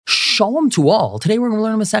Shalom to all. Today we're going to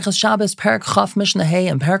learn Maseches Shabbos, Perek Chaf Mishnah Hey,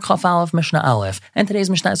 and Perek Chaf Aleph Mishnah Aleph. And today's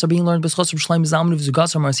Mishnahs are being learned b'schos Reb Shlomo Zalman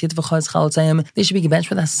v'Zugas Marasiyat v'Chaz Chalotzayim. They should be gebenched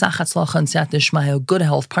with a Sachat Tzlacha and Siyat Nishmael, good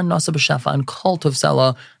health, Parnasa b'Shafa, and Kol Tov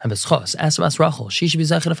Sela, and b'schos Asabas Rachel. She should be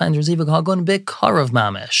zeicher to find Reziva Hagon B'Karav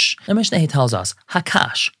Mamish. Now Mishnah Hey tells us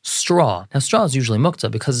Hakash, straw. Now straw is usually mukta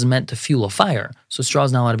because it's meant to fuel a fire, so straw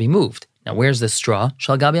is not allowed to be moved. Now, where's this straw?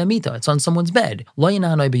 Shal gabi amita. It's on someone's bed. Lo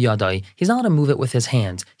yinanoi b'yadai. He's not allowed to move it with his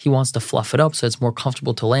hands. He wants to fluff it up so it's more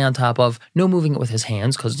comfortable to lay on top of. No moving it with his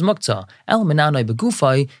hands because it's muktzah. El minanoi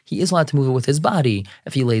b'gufai. He is allowed to move it with his body.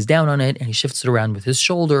 If he lays down on it and he shifts it around with his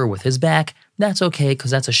shoulder or with his back, that's okay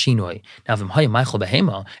because that's a shinoi.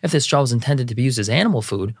 Now, if this straw was intended to be used as animal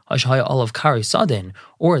food, olav kari sadin,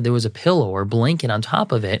 or there was a pillow or blanket on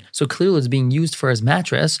top of it, so clearly it's being used for his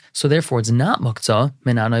mattress, so therefore it's not muktzah,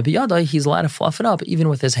 minanoi b'yadai, he's allowed to fluff it up even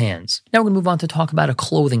with his hands. Now we're going to move on to talk about a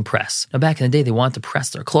clothing press. Now back in the day, they wanted to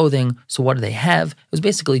press their clothing, so what do they have? It was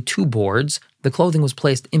basically two boards. The clothing was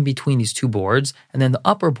placed in between these two boards, and then the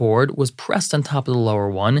upper board was pressed on top of the lower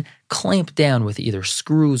one, clamped down with either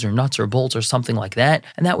screws or nuts or bolts or something like that,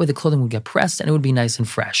 and that way the clothing would get pressed and it would be nice and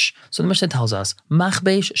fresh. So the Mishnah tells us,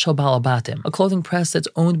 Machbesh shel balabatim, a clothing press that's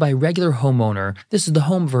owned by a regular homeowner. This is the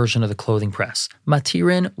home version of the clothing press.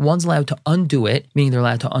 Matirin, one's allowed to undo it, meaning they're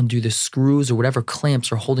allowed to undo the screws or whatever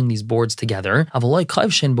clamps are holding these boards together. Avaloi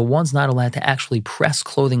kaivshin, but one's not allowed to actually press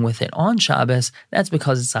clothing with it on Shabbos. That's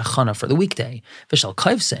because it's achana for the weekday. Vishal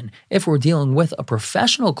kaivsin, if we're dealing with a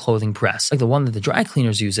professional clothing press, like the one that the dry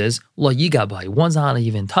cleaners uses, lo yigabai, one's not allowed to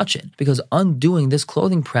even touch it, because undoing this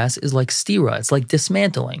clothing press is like stira, it's like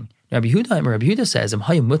dismantling. Rabbi Yehuda says,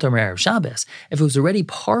 if it was already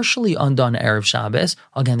partially undone Erev Shabbos,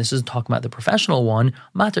 again, this is talking about the professional one,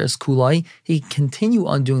 mater es kulai, he can continue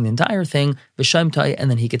undoing the entire thing, v'shaimtai, and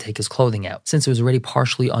then he could take his clothing out. Since it was already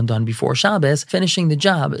partially undone before Shabbos, finishing the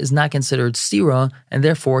job is not considered stira, and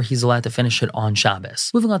therefore he's allowed to finish it on Shabbos.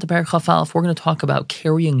 Moving on to Perek Chaf Aleph, we're going to talk about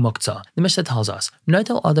carrying muktzah. The Mishnah tells us, a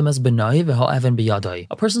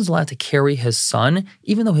person's allowed to carry his son,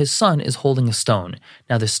 even though his son is holding a stone.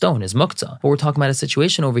 Now the stone is muktzah. But we're talking about a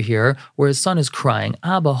situation over here where his son is crying,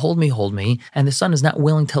 Abba, hold me, and the son is not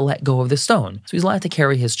willing to let go of the stone. So he's allowed to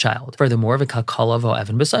carry his child. Furthermore,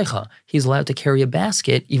 he's allowed to carry a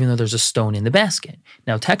basket even though there's a stone in the basket.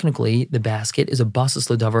 Now technically, the basket is a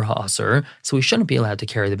basis l'davar ha'aser, so he shouldn't be allowed to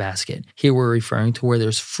carry the basket. Here we're referring to where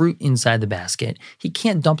there's fruit inside the basket. He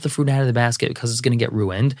can't dump the fruit out of the basket because it's going to get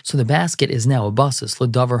ruined. So the basket is now a basis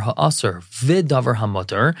l'davar ha'aser v'davar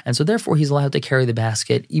ha'mutar, and so therefore he's allowed to carry the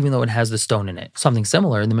basket even though it has the stone in it. Something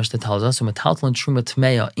similar, the Mishnah tells us, a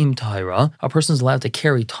person's allowed to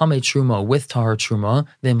carry tamei truma with tahar truma,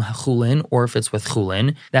 vim chulin, or if it's with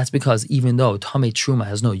chulin. That's because even though tamei truma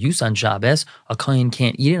has no use on Shabbos, a kohen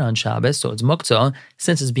can't eat it on Shabbos, so it's muktzah,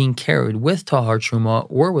 since it's being carried with tahar truma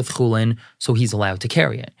or with chulin, so he's allowed to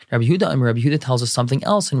carry it. Rabbi Yehuda tells us something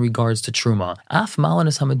else in regards to truma.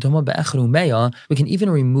 We can even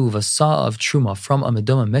remove a saw of truma from a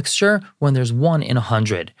meduma mixture when there's 1 in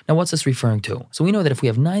 100. Now what's this referring to? So we know that if we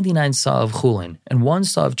have 99 saw of chulin and 1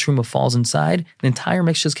 saw of truma falls inside, the entire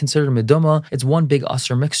mixture is considered meduma. It's one big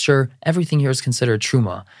aser mixture. Everything here is considered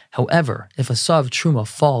truma. However, if a saw of truma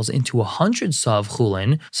falls into 100 saw of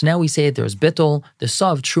chulin, so now we say that there's bittul, the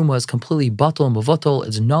saw of truma is completely batul and mavutul,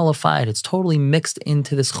 it's nullified, it's totally mixed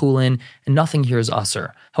into this chulin, and nothing here is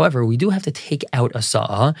aser. However, we do have to take out a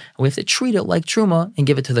saw, and we have to treat it like truma and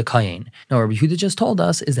give it to the kayin. Now, Rabbi Yehuda just told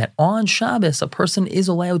us is that on Shabbos, a person is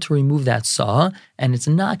allowed to remove that saw, and it's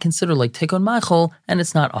not considered like tikun machol, and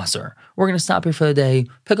it's not aser. We're going to stop here for the day,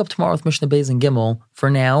 pick up tomorrow with Mishnah Beis and Gimel. For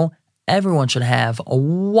now, everyone should have a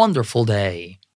wonderful day.